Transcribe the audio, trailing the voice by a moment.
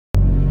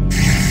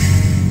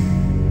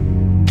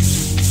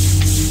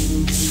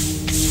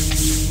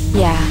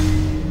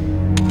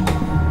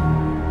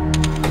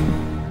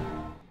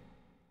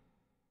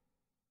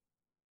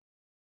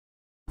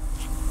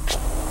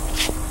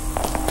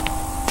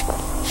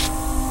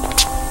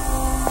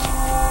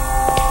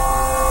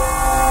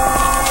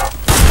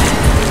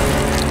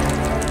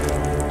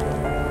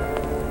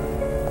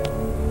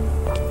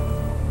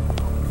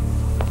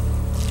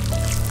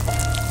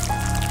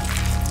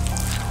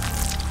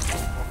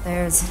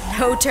There's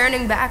no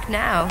turning back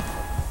now.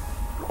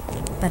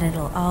 But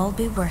it'll all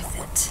be worth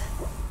it.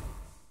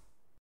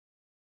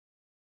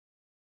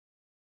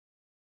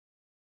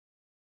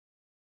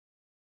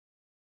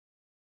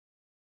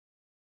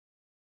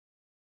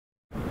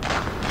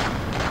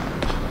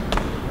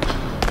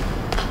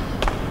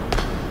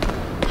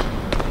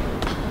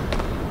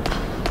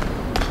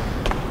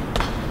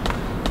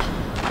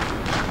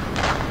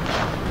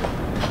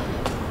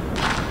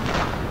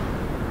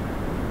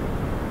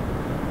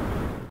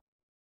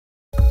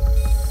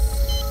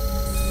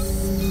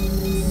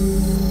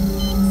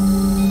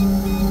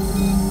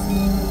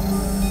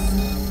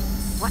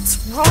 What's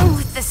wrong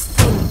with this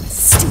thing?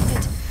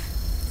 Stupid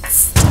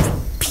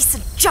piece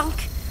of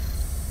junk.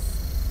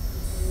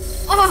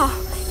 Oh,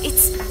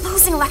 it's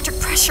losing electric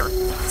pressure.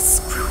 Oh,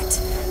 screw it.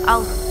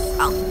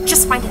 I'll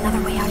just find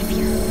another way out of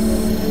here.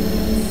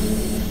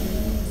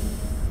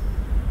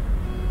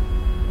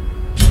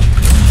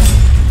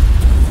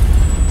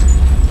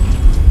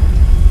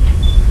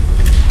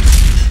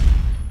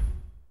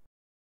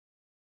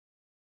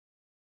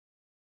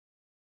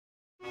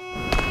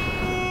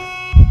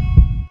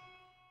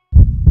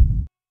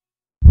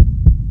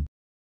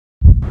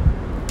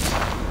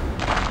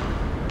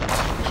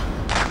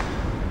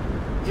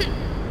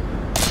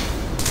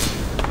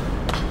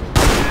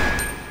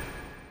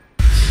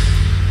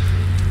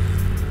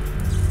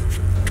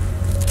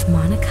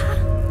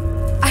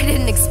 Monica? I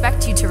didn't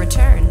expect you to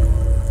return.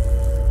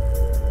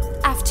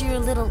 After your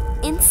little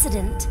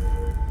incident,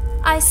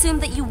 I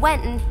assumed that you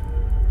went and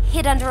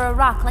hid under a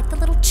rock like the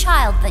little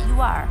child that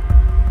you are.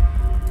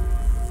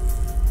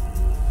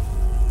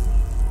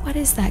 What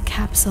is that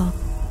capsule?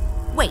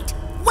 Wait!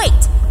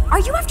 Are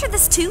you after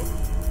this too?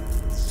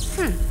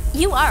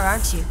 You are,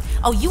 aren't you?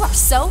 Oh, you are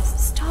so...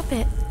 Stop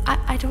it.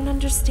 I don't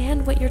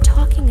understand what you're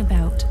talking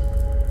about.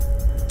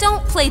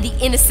 Don't play the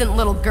innocent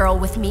little girl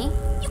with me.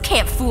 You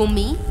can't fool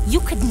me. You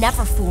could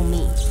never fool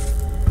me.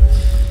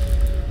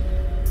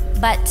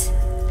 But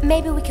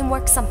maybe we can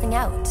work something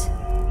out.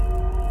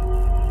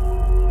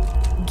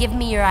 Give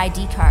me your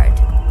ID card.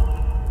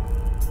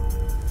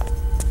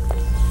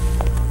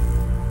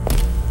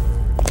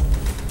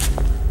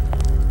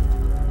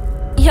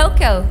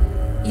 Yoko,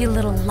 you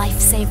little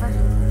lifesaver.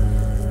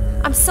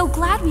 I'm so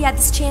glad we had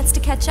this chance to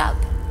catch up.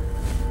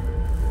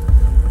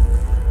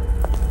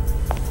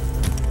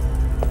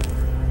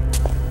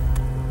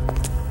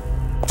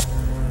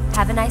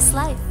 Have a nice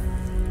life.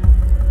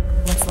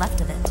 What's left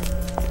of it.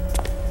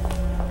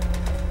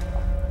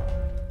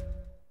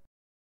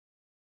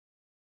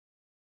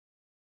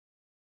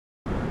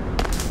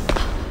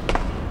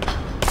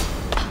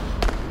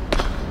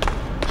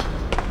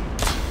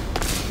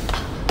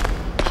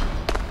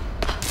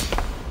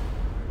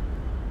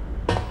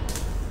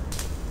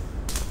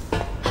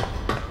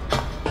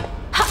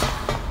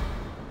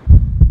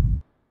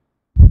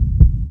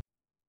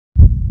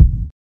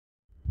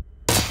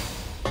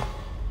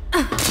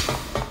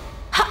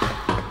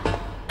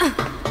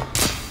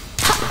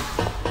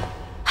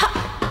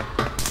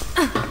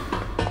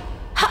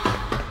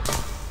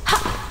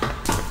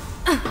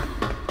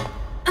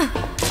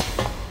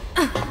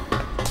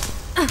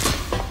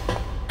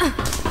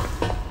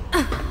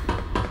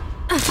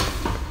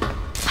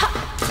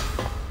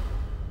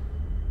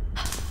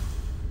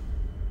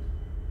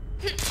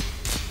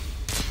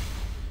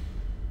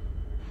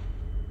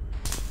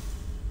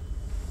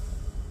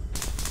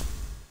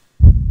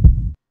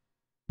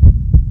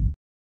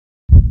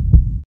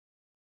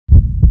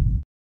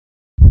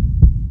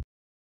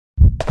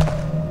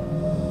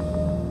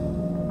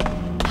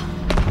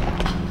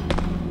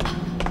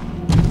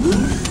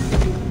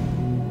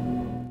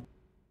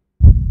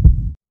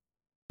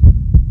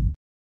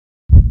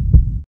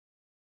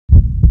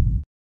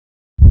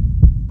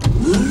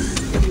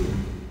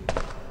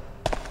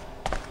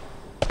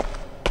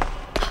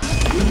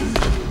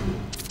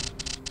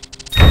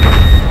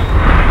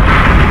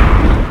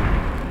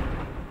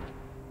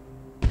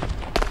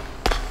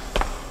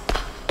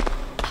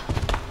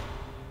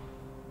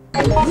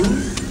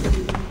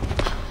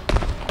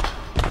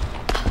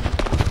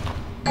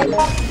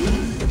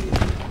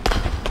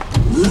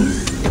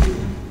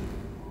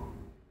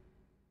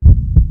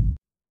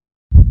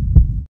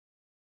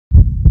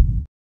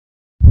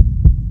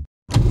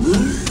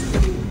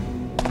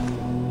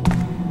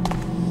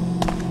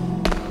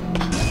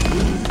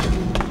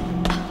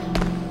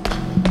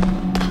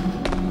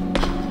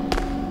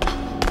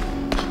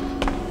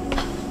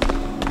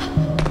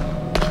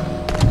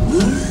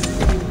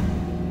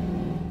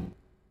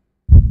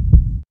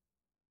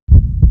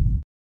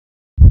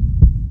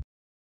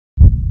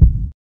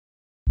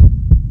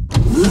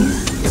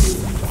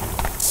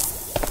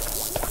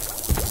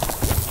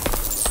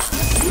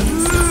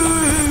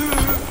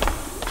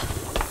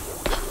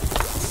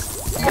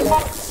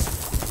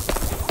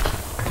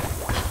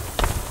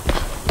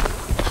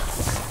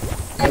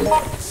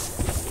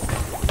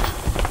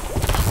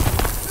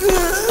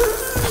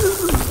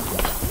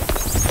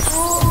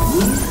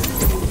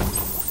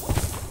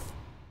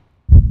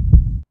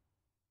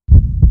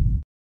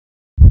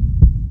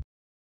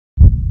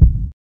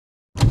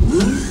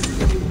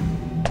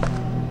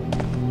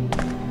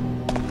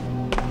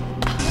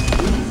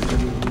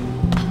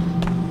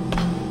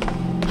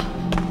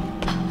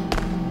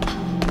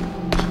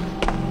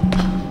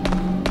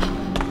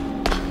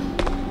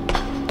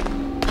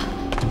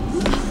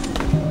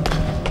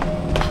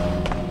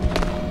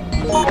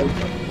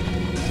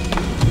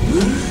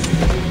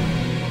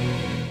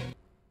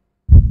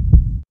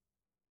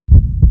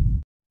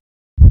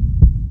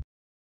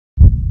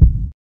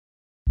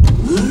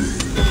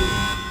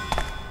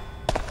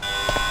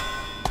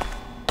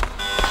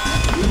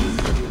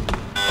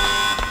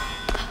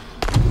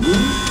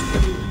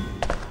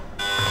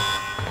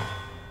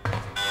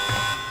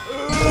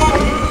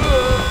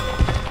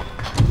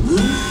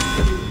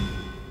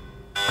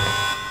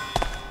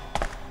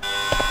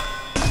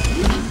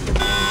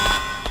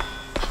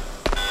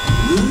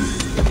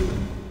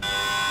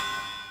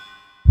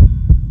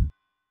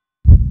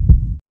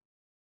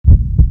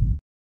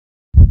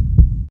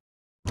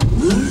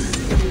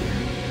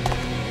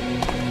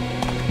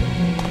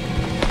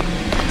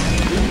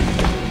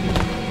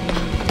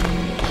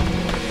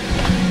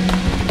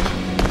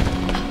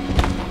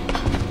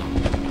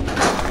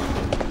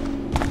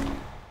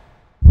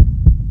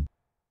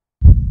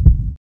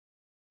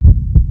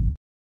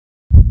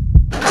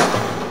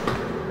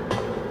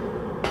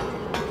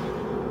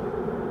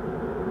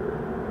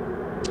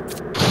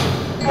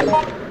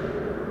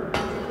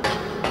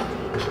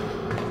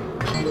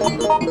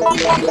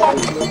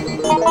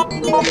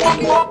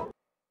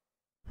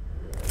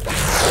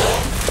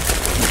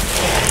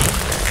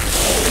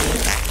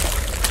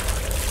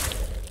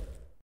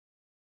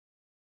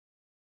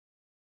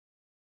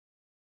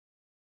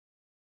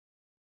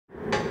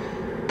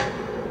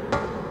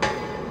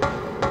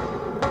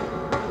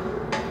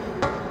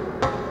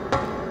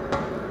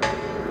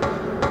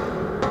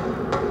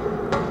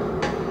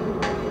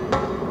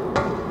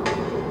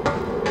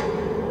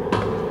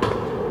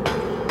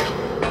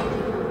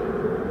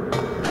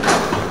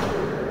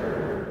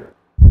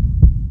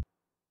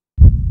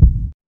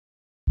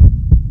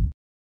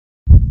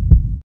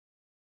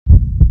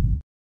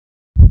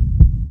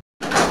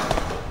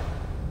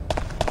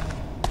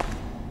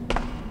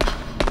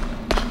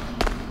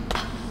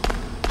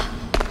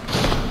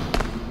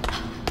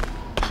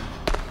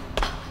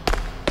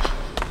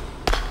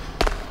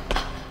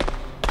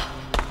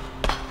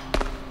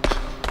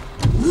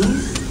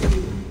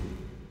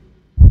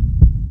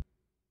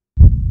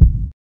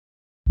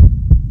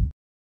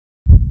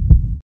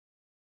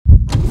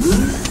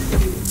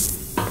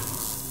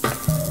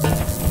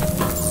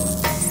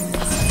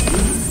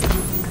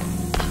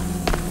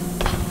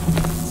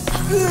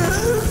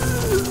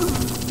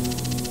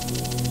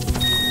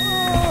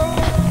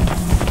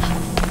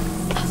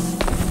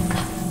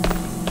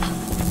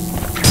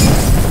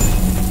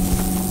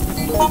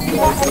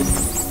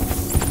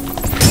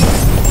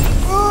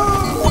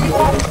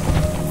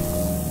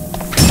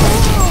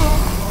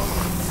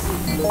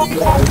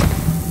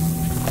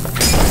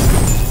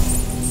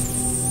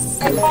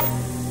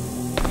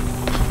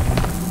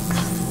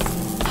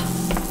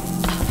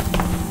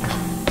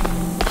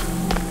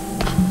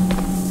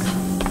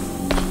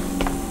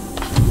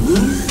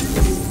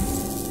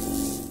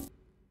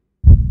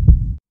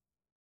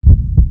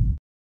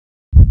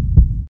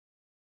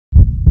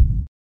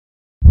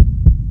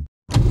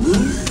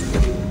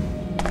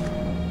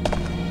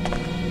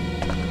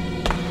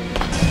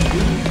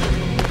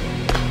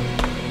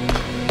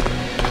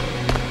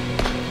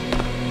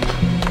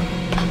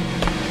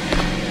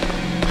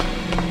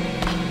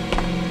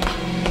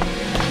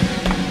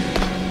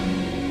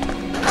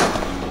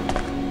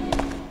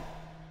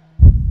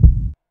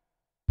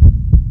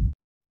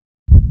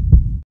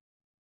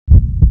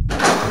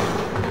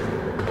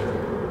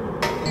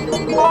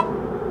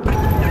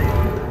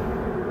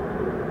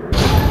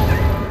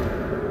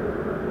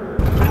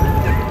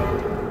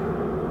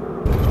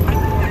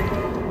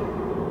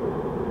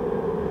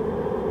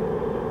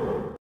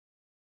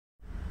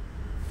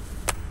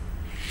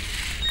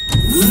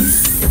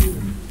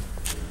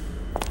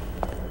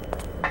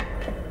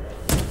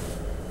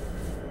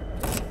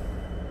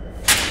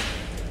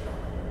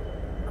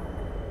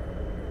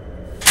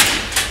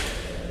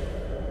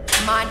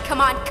 Come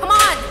on, come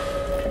on!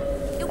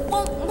 It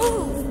won't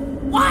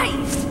move! Why?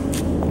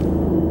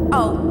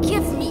 Oh,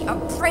 give me a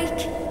break!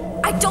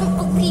 I don't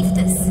believe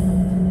this!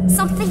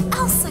 Something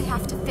else I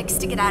have to fix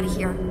to get out of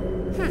here.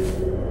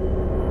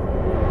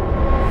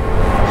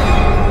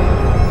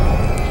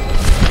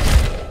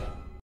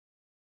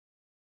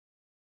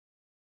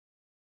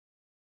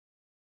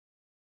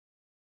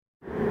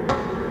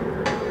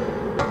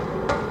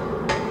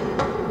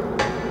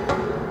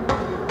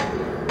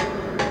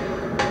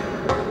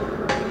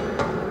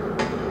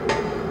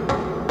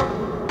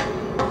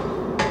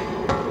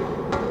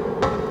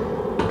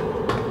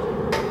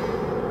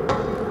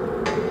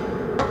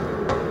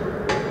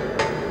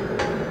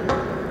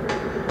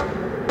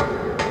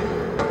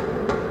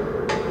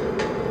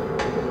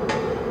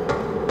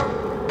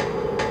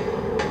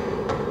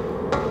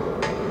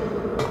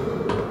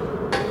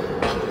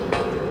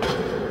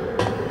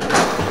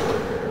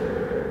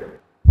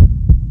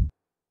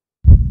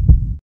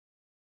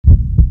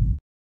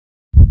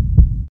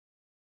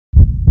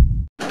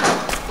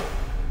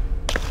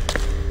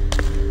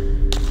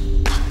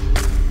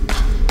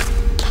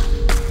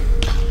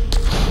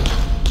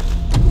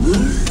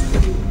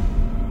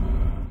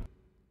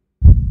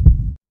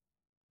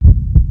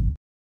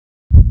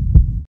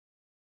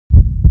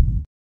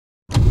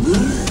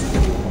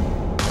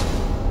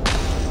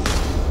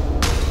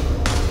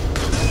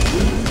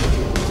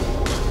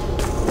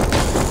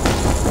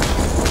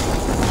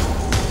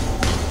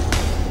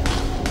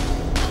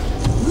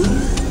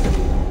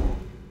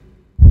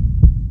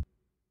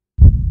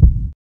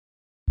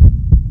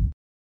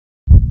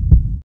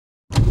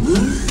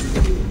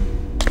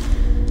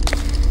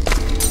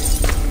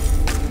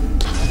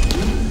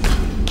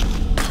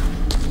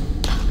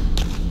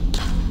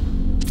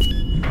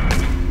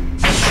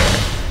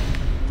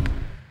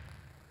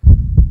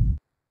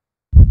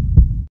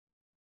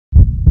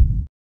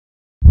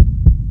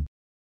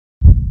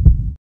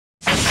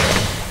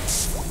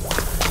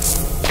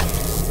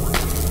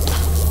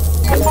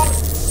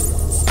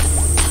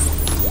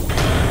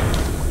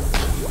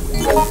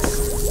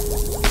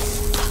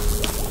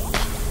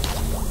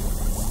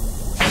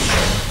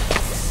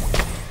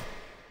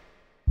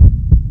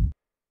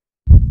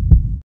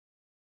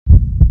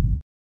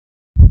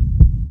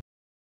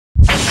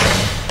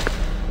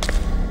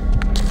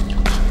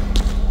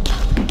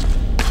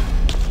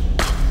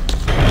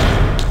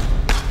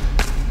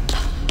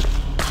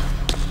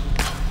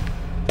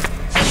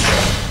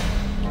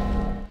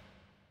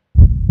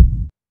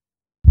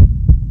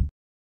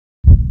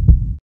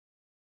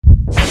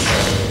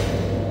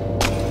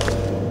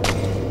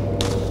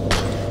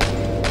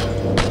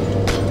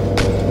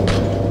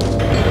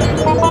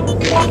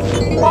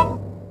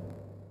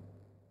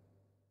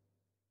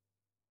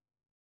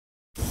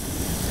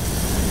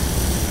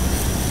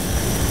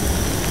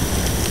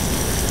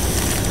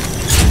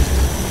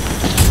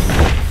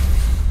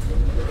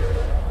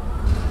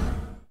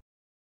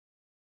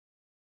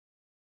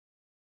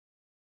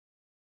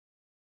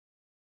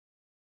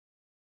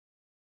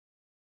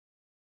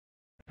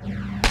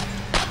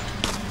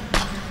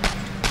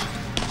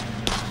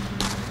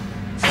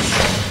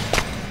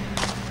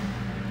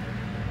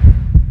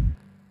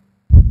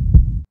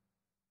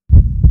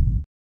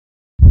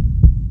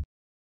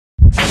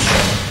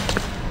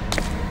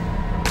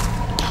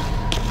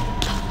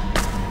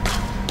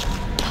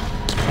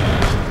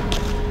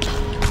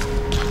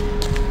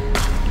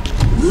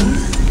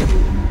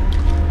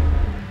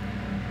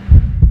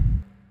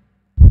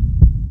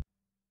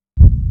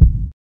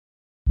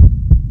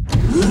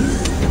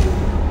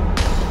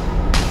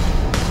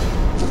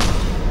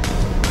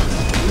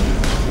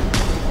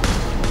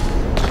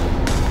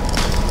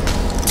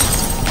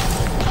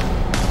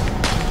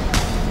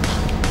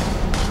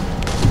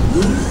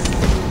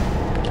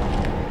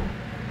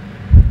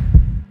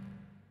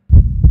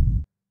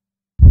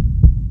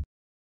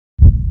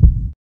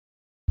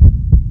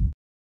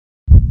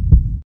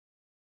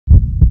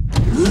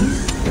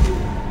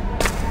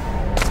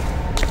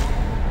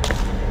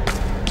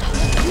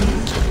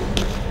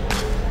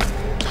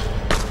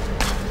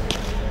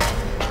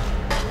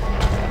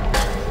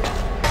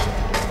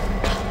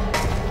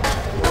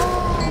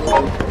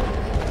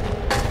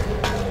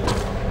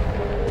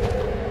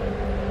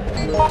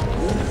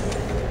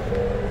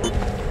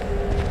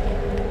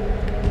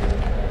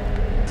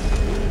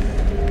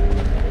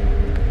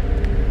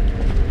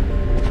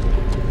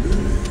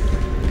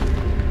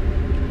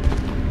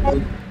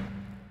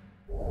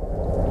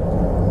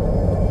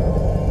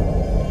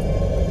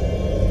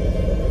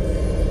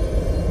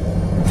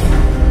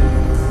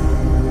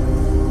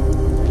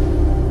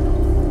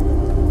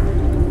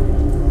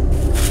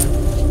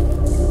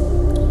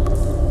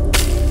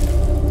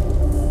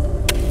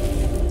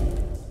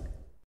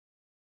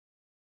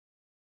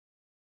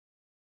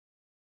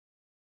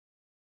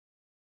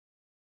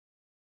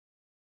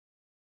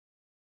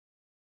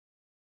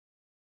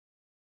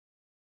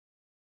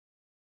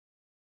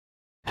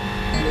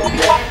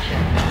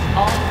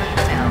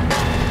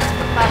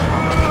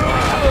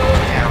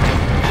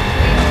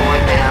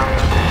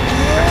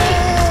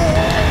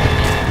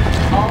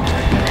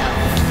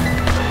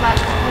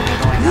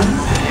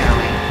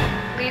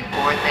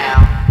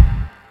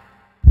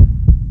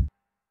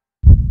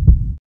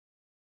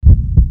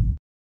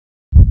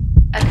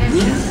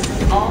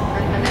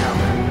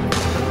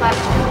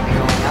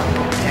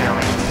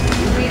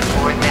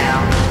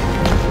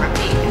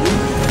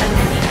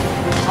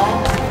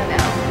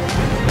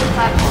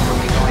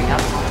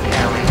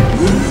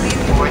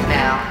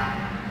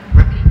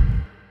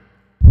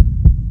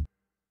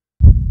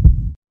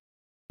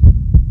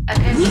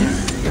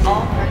 Attention,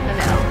 all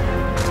personnel.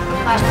 The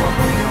platform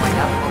will be going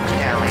up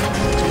momentarily.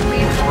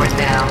 Please board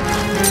now.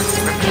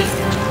 Repeat.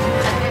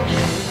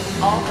 Attention,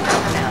 all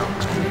personnel.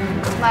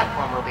 The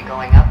platform will be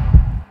going up.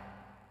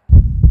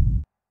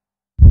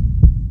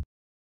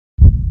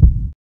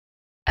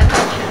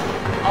 Attention,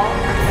 all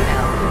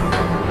personnel.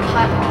 The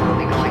platform will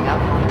be going up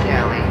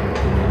momentarily.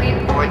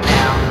 Please board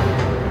now.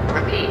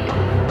 Repeat.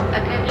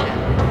 Attention,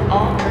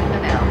 all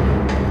personnel.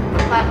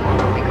 The platform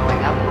will be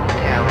going up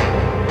momentarily.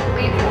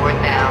 Please board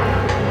now.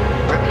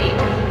 Repeat.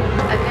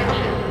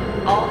 Attention,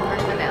 all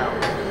personnel.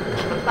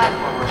 The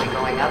platform will be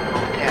going up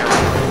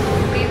momentarily.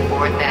 Please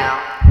board now.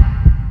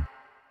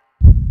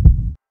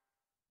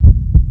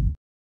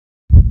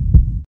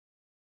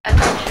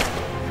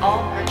 Attention,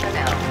 all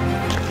personnel.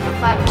 The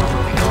platform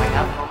will be going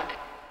up momentarily.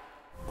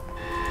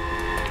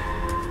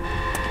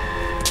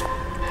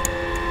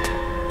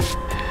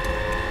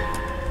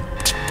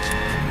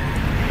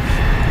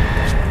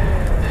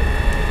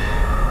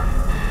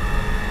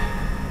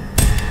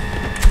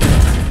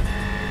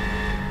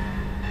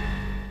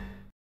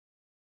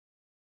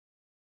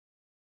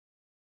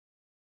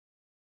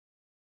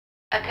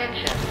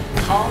 Attention,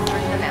 all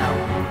personnel.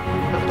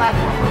 The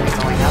platform will be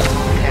going up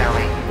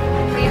momentarily.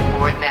 Please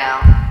board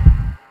now.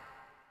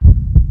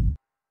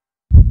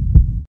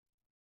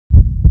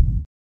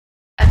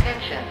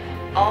 Attention,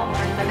 all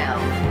personnel.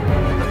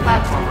 The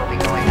platform will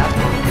be going up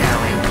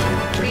momentarily.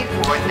 Please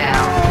board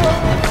now.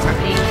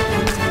 Repeat.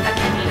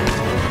 Attention,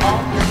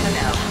 all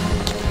personnel.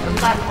 The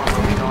platform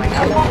will be going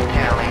up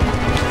momentarily.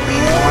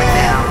 Please board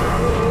now.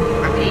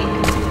 Repeat.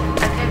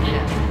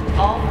 Attention,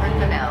 all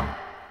personnel.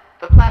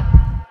 The platform.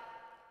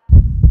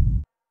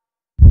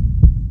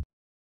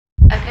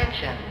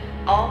 Attention,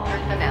 all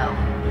personnel.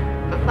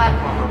 The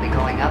platform will be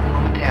going up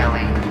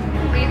momentarily.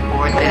 Please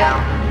board now.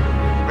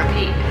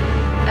 Repeat.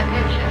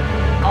 Attention,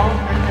 all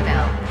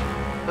personnel.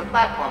 The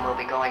platform will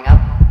be going up.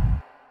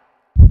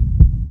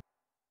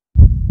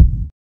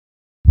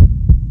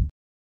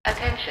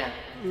 Attention,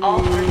 all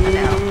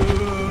personnel.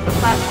 The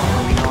platform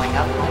will be going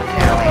up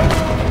momentarily.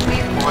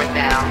 Please board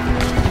now.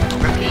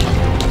 Repeat.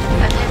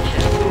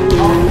 Attention,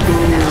 all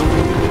personnel.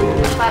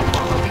 The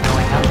platform will be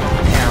going up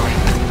momentarily.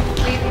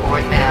 Please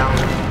board now.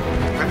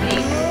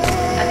 Repeat.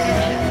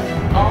 Attention,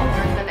 all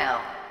personnel.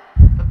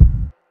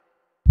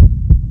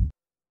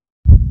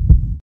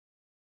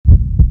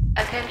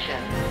 Attention,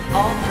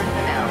 all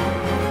personnel.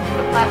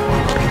 The platform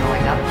will be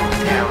going up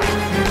momentarily.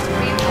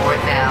 Please board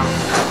now.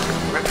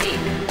 Repeat.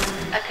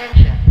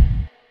 Attention.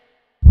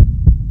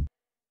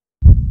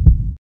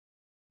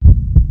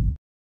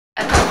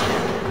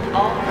 Attention,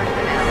 all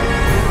personnel.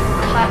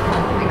 The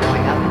platform will be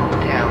going up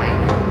momentarily.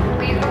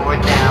 Please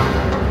board now.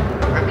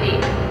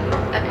 Repeat.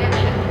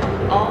 Attention,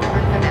 all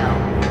personnel.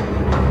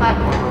 The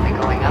platform will be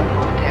going up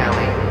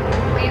momentarily.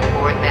 Please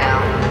board now.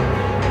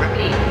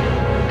 Repeat.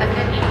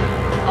 Attention,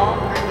 all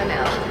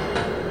personnel.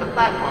 The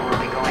platform will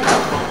be going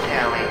up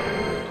momentarily.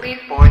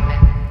 Please board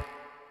now.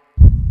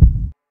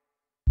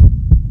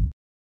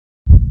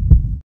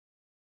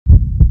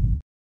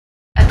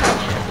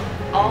 Attention,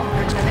 all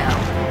personnel.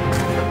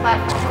 The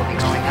platform will be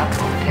going up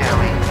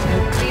momentarily.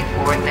 Please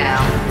board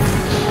now.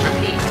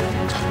 Repeat.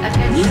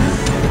 Attention,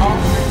 all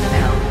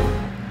personnel.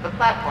 The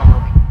platform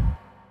will be.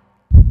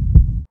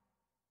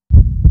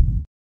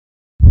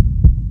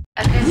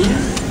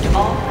 Attention,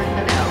 all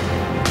personnel.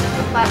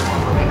 The platform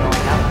will be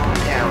going up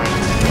momentarily.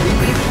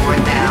 Please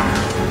board now.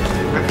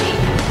 Repeat.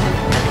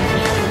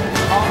 Attention,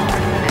 all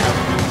personnel.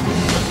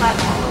 The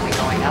platform will be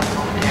going up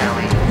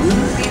momentarily.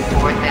 Please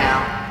board now.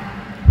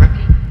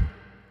 Repeat.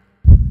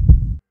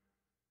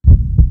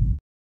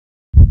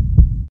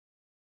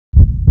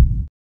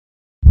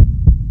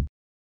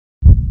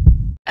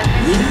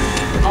 Attention,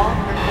 all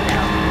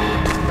personnel.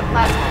 The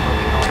platform will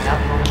be going up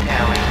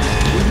momentarily.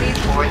 Please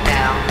board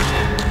now.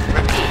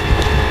 Repeat.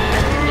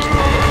 Attention,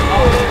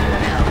 all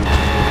personnel.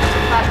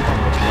 The platform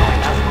will be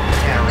going up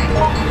momentarily.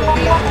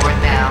 Please board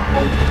now.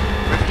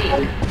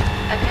 Repeat.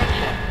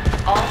 Attention,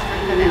 all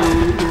personnel.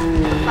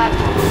 The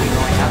platform will be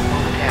going up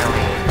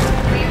momentarily.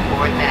 Please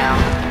board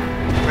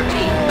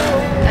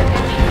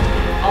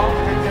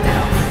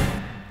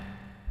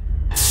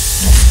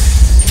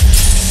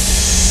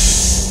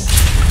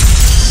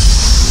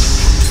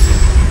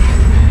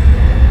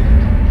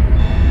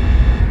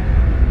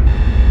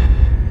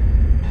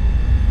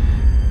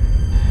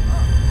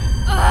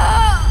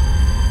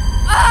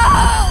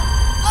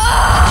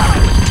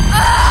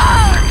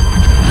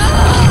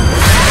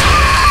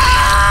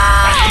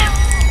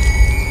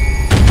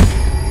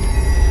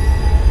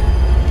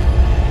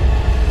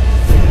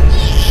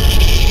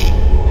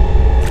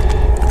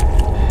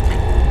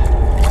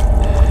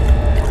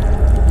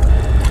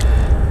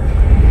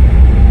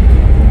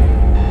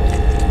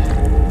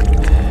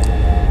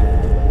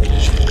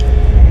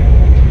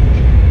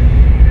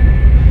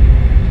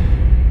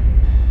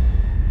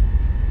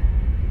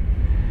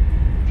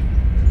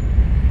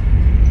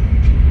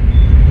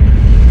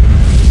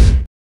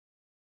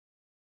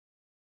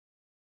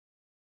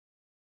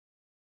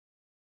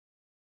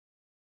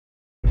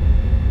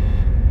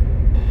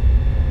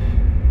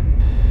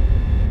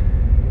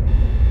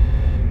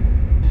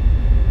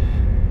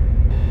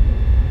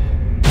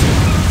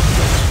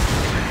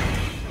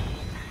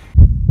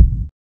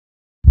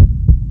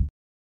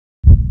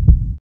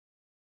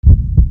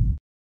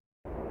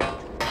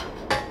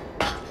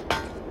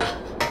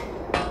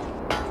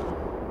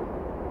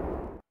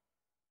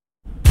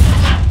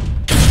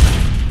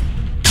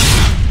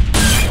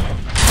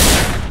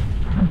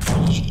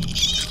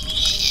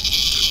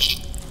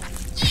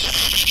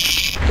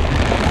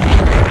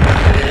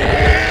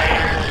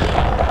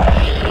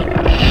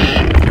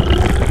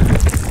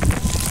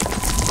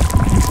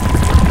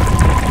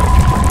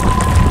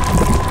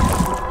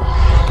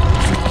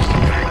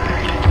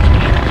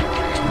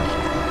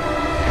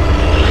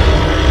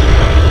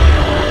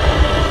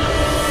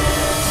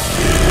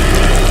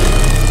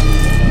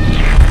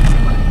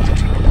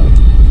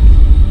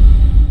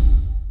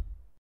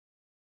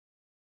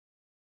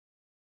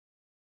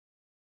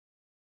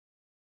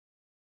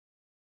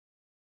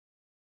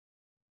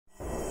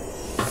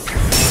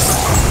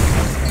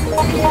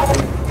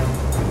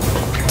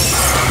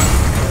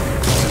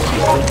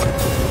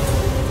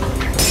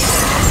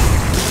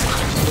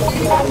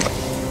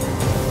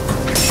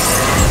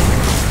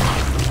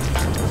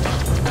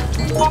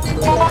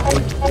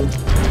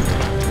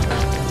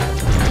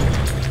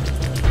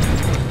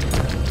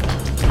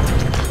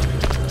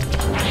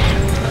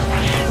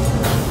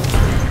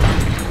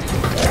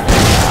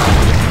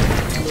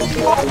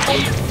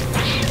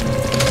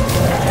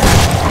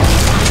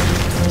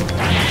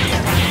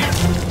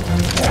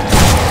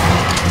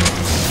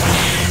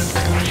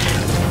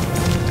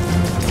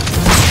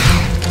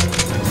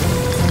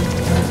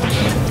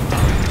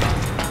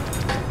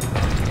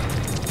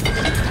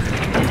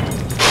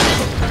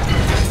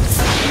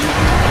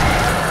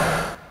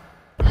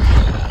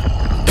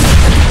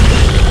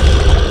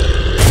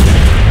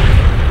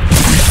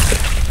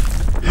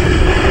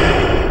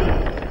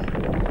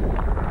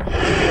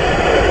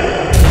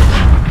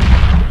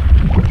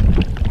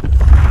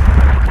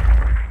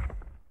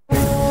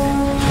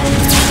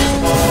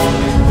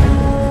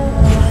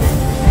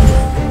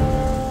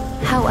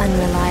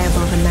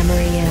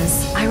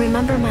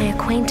remember my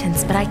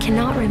acquaintance, but I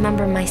cannot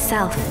remember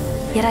myself.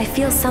 Yet I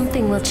feel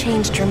something will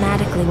change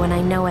dramatically when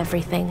I know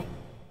everything.